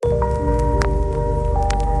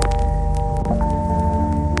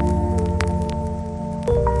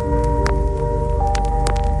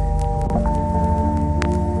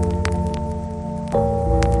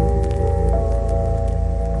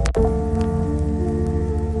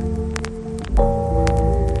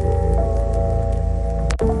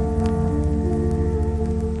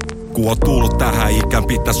on tullut tähän ikään,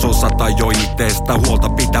 pitäis osata jo itteestä huolta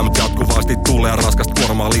pitää, mut jatkuvasti tulee raskasta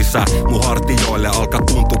kuormaa lisää. Mun hartioille alkaa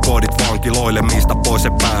tuntua koodit vankiloille, mistä pois se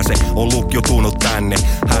pääse. On lukkiutunut tänne,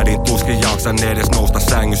 hädin tuskin jaksan edes nousta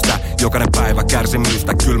sängystä. Jokainen päivä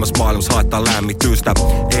kärsimystä, kylmäs maailmassa haettaa lämmitystä.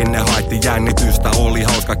 Ennen haitti jännitystä, oli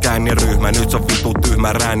hauska känniryhmä, nyt se on vitu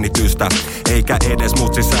tyhmä rännitystä. Eikä edes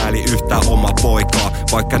mutsi sääli yhtään oma poikaa,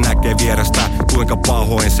 vaikka näkee vierestä kuinka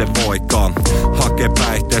pahoin se voikaan. Hakee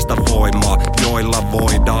päihteestä voimaa, joilla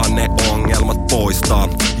voidaan ne ongelmat poistaa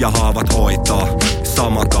ja haavat hoitaa.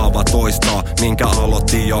 Sama kaava toistaa, minkä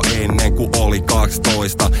aloitti jo ennen kuin oli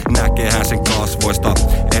 12. Näkehän sen kasvoista,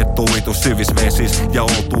 et tuitu syvis vesis ja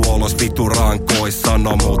oltu olos vitu rankoissa.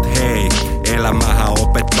 No mut hei, elämähän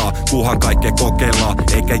opettaa, kuhan kaikkea kokeillaan,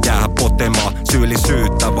 eikä jää potemaan.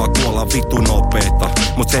 Syyllisyyttä vaan kuolla vitu nopeeta,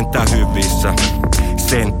 mut sentään hyvissä.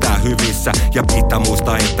 Sentään hyvissä ja pitää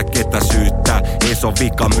muistaa, että ketä syyttää. Ei se on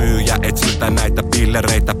vika myyjä, et siltä näitä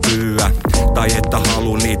pillereitä pyyä. Tai että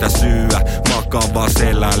halu niitä syyä. Makaa vaan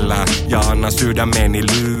selällä ja anna sydämeni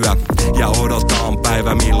lyöä. Ja odotaan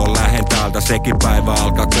päivä milloin lähen täältä. Sekin päivä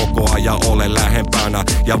alkaa koko ajan ole lähempänä.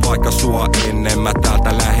 Ja vaikka sua ennen mä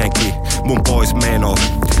täältä lähenkin, mun pois meno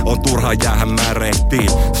on turha jäädä märehtiin.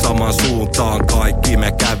 Samaan suuntaan kaikki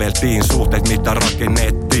me käveltiin, suhteet mitä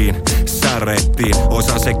rakennettiin särettiin.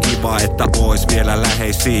 Oishan se kiva, että ois vielä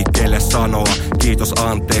läheisiä, kelle sanoa kiitos,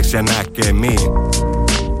 anteeks ja näkemiin.